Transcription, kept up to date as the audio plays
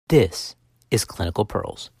This is Clinical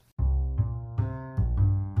Pearls.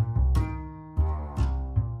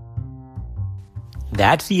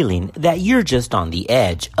 That feeling that you're just on the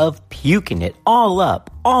edge of puking it all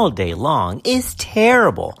up all day long is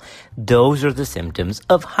terrible. Those are the symptoms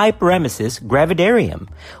of hyperemesis gravidarum.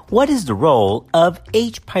 What is the role of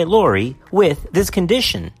H. pylori with this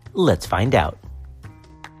condition? Let's find out.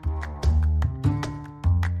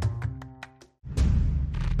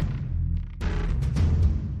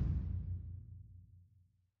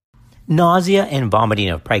 Nausea and vomiting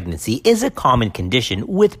of pregnancy is a common condition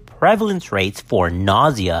with prevalence rates for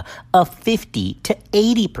nausea of 50 to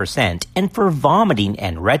 80% and for vomiting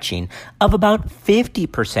and retching of about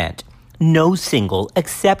 50%. No single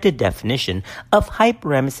accepted definition of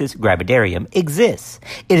hyperemesis gravidarum exists.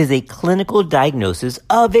 It is a clinical diagnosis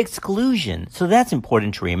of exclusion, so that's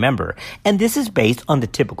important to remember. And this is based on the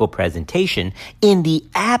typical presentation in the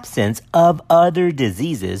absence of other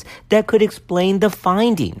diseases that could explain the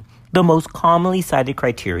finding. The most commonly cited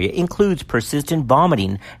criteria includes persistent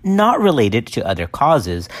vomiting not related to other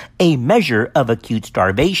causes, a measure of acute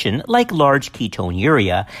starvation like large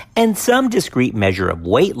ketonuria, and some discrete measure of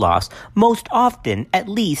weight loss, most often at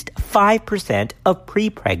least 5% of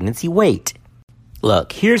pre-pregnancy weight.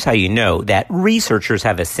 Look, here's how you know that researchers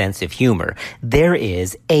have a sense of humor. There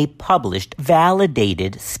is a published,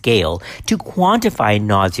 validated scale to quantify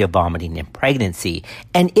nausea, vomiting, and pregnancy,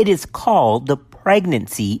 and it is called the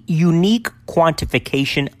Pregnancy Unique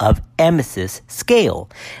Quantification of Emesis Scale.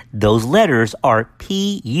 Those letters are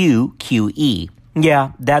PUQE.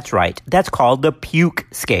 Yeah, that's right. That's called the Puke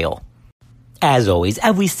Scale. As always,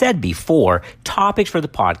 as we said before, topics for the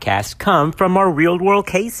podcast come from our real-world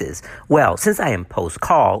cases. Well, since I am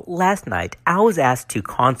post-call, last night I was asked to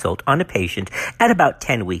consult on a patient at about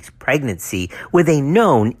 10 weeks pregnancy with a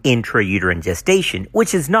known intrauterine gestation,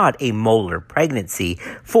 which is not a molar pregnancy,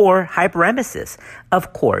 for hyperemesis.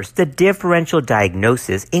 Of course, the differential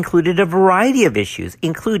diagnosis included a variety of issues,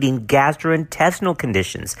 including gastrointestinal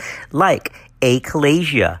conditions like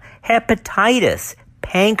achalasia, hepatitis,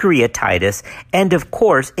 pancreatitis, and of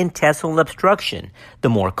course, intestinal obstruction. The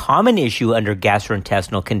more common issue under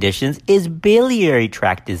gastrointestinal conditions is biliary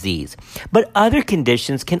tract disease, but other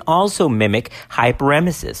conditions can also mimic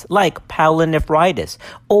hyperemesis, like pyelonephritis,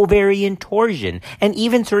 ovarian torsion, and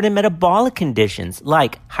even certain metabolic conditions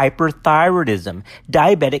like hyperthyroidism,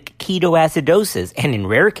 diabetic ketoacidosis, and in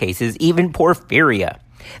rare cases, even porphyria.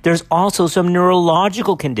 There's also some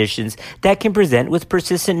neurological conditions that can present with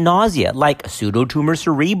persistent nausea, like pseudotumor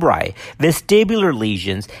cerebri, vestibular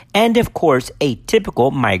lesions, and of course,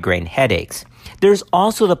 atypical migraine headaches. There's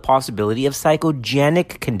also the possibility of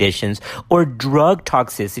psychogenic conditions or drug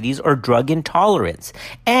toxicities or drug intolerance.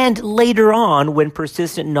 And later on, when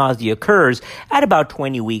persistent nausea occurs at about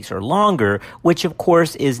 20 weeks or longer, which of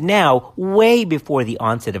course is now way before the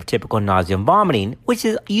onset of typical nausea and vomiting, which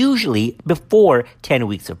is usually before 10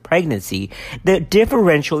 weeks of pregnancy, the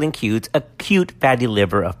differential includes acute fatty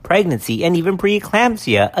liver of pregnancy and even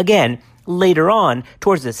preeclampsia, again, later on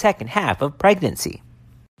towards the second half of pregnancy.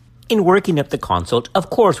 In working up the consult, of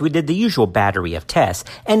course, we did the usual battery of tests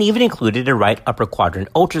and even included a right upper quadrant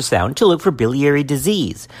ultrasound to look for biliary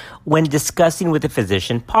disease. When discussing with the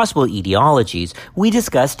physician possible etiologies, we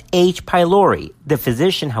discussed H. pylori. The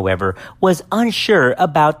physician, however, was unsure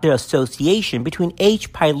about the association between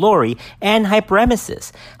H. pylori and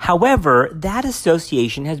hyperemesis. However, that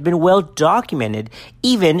association has been well documented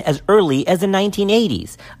even as early as the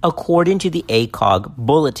 1980s, according to the ACOG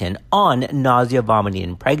Bulletin on Nausea, Vomiting,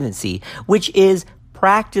 and Pregnancy, which is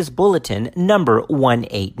Practice Bulletin number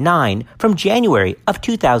 189 from January of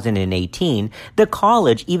 2018. The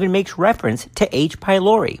college even makes reference to H.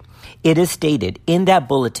 pylori. It is stated in that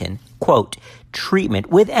bulletin, quote,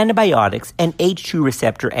 treatment with antibiotics and H2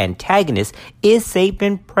 receptor antagonists is safe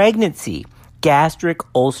in pregnancy. Gastric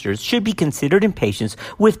ulcers should be considered in patients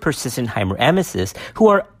with persistent hyperemesis who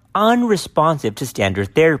are unresponsive to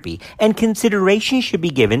standard therapy, and consideration should be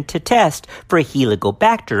given to test for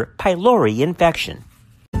Helicobacter pylori infection.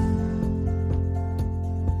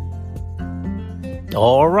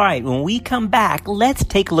 All right, when we come back, let's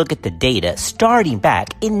take a look at the data starting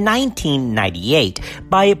back in 1998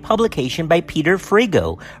 by a publication by Peter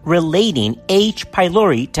Frigo relating H.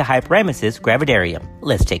 pylori to hyperemesis gravidarum.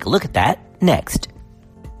 Let's take a look at that next.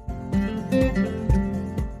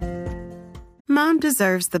 Mom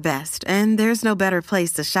deserves the best, and there's no better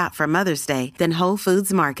place to shop for Mother's Day than Whole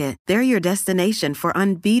Foods Market. They're your destination for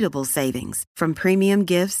unbeatable savings, from premium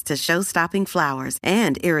gifts to show-stopping flowers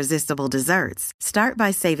and irresistible desserts. Start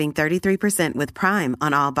by saving 33% with Prime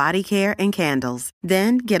on all body care and candles.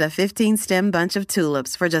 Then get a 15-stem bunch of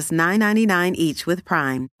tulips for just $9.99 each with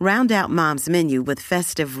Prime. Round out Mom's menu with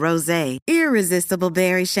festive rosé, irresistible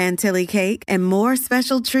berry chantilly cake, and more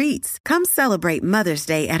special treats. Come celebrate Mother's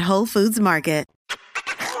Day at Whole Foods Market.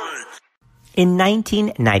 In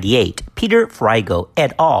 1998, Peter Frigo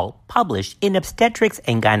et al. Published in Obstetrics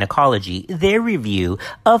and Gynecology their review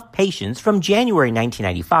of patients from January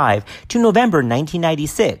 1995 to November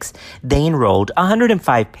 1996. They enrolled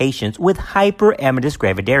 105 patients with hyperemesis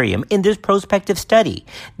gravidarium in this prospective study.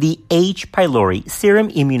 The H. pylori serum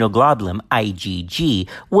immunoglobulin, IgG,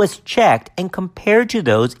 was checked and compared to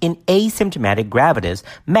those in asymptomatic gravidas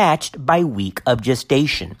matched by week of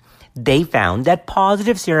gestation. They found that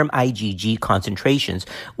positive serum IgG concentrations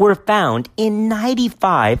were found in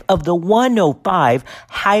 95 of the 105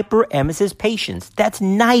 hyperemesis patients. That's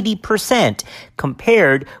 90%,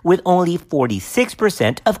 compared with only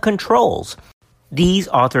 46% of controls. These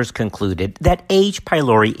authors concluded that H.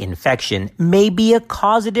 pylori infection may be a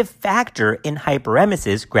causative factor in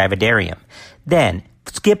hyperemesis gravidarium. Then,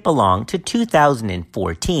 skip along to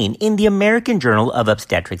 2014 in the American Journal of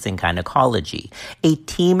Obstetrics and Gynecology. A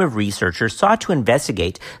team of researchers sought to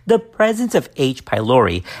investigate the presence of H.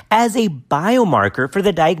 pylori as a biomarker for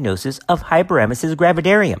the diagnosis of hyperemesis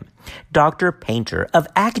gravidarium. Dr. Painter of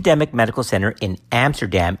Academic Medical Center in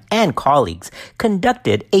Amsterdam and colleagues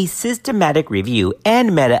conducted a systematic review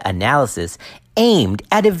and meta-analysis aimed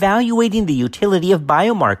at evaluating the utility of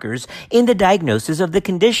biomarkers in the diagnosis of the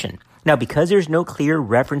condition. Now, because there's no clear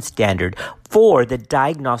reference standard for the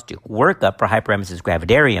diagnostic workup for hyperemesis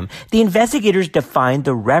gravidarium, the investigators defined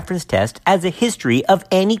the reference test as a history of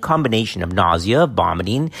any combination of nausea,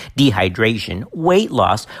 vomiting, dehydration, weight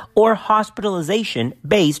loss, or hospitalization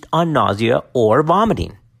based on nausea or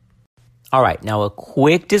vomiting. All right, now a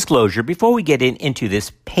quick disclosure before we get into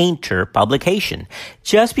this Painter publication.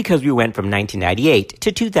 Just because we went from 1998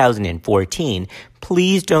 to 2014,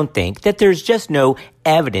 please don't think that there's just no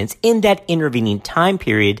evidence in that intervening time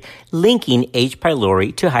period linking H.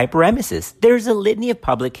 pylori to hyperemesis. There's a litany of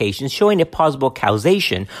publications showing a possible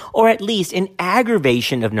causation or at least an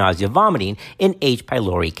aggravation of nausea vomiting in H.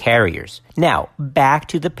 pylori carriers. Now, back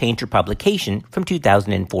to the Painter publication from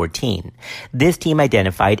 2014. This team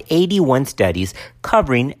identified 81 studies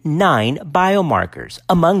covering 9 biomarkers.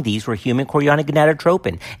 Among these were human chorionic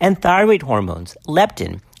gonadotropin and thyroid hormones,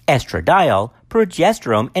 leptin, estradiol,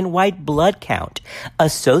 progesterone, and white blood count.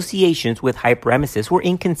 Associations with hyperemesis were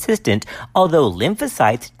inconsistent, although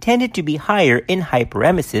lymphocytes tended to be higher in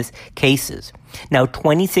hyperemesis cases. Now,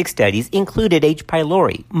 26 studies included H.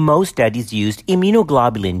 pylori. Most studies used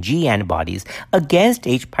immunoglobulin G antibodies against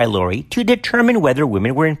H. pylori to determine whether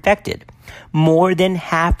women were infected. More than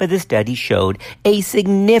half of the studies showed a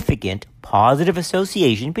significant positive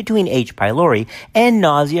association between H. pylori and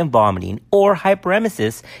nausea and vomiting or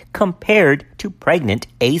hyperemesis compared to pregnant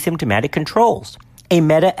asymptomatic controls. A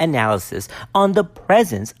meta-analysis on the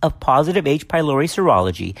presence of positive H. pylori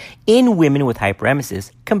serology in women with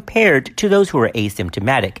hyperemesis compared to those who are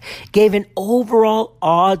asymptomatic gave an overall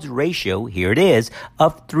odds ratio, here it is,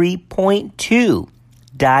 of 3.2.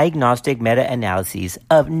 Diagnostic meta-analyses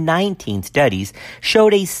of 19 studies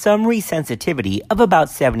showed a summary sensitivity of about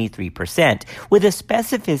 73% with a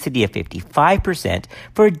specificity of 55%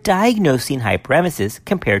 for diagnosing hyperemesis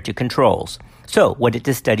compared to controls. So, what did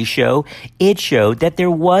this study show? It showed that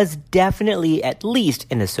there was definitely at least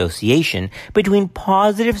an association between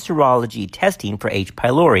positive serology testing for H.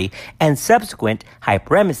 pylori and subsequent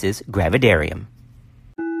hyperemesis gravidarium.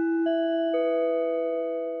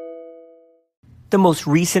 The most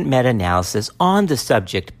recent meta-analysis on the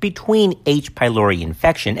subject between H. pylori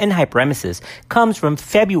infection and hyperemesis comes from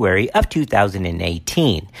February of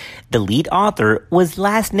 2018. The lead author was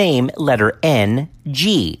last name letter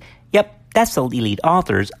N.G. Yep, that's the lead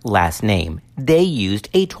author's last name. They used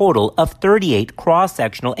a total of 38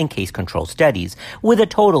 cross-sectional and case control studies with a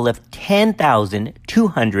total of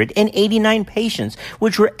 10,289 patients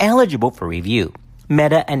which were eligible for review.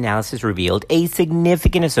 Meta-analysis revealed a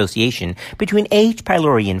significant association between H.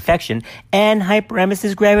 pylori infection and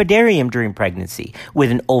hyperemesis gravidarium during pregnancy, with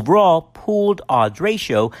an overall pooled odds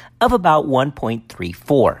ratio of about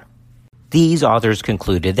 1.34. These authors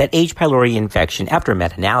concluded that H. pylori infection after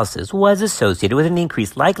meta-analysis was associated with an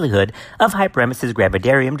increased likelihood of hyperemesis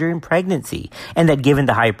gravidarum during pregnancy, and that given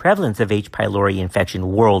the high prevalence of H. pylori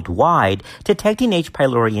infection worldwide, detecting H.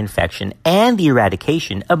 pylori infection and the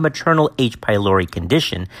eradication of maternal H. pylori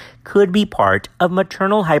condition could be part of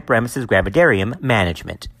maternal hyperemesis gravidarum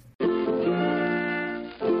management.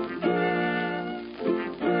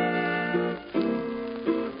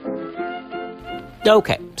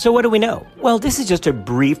 Okay, so what do we know? Well, this is just a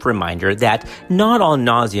brief reminder that not all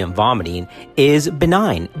nausea and vomiting is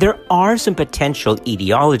benign. There are some potential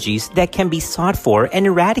etiologies that can be sought for and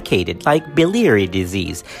eradicated, like biliary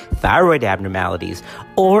disease, thyroid abnormalities,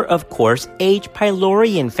 or, of course, H.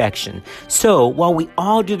 pylori infection. So, while we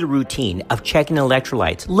all do the routine of checking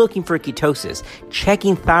electrolytes, looking for ketosis,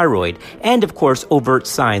 checking thyroid, and, of course, overt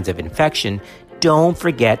signs of infection, don't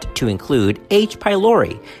forget to include H.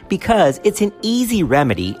 pylori because it's an easy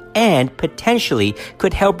remedy and potentially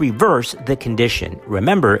could help reverse the condition.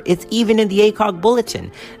 Remember, it's even in the ACOG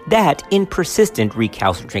bulletin that in persistent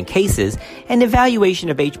recalcitrant cases, an evaluation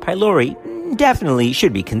of H. pylori definitely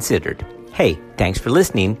should be considered. Hey, thanks for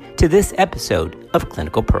listening to this episode of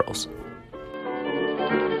Clinical Pearls.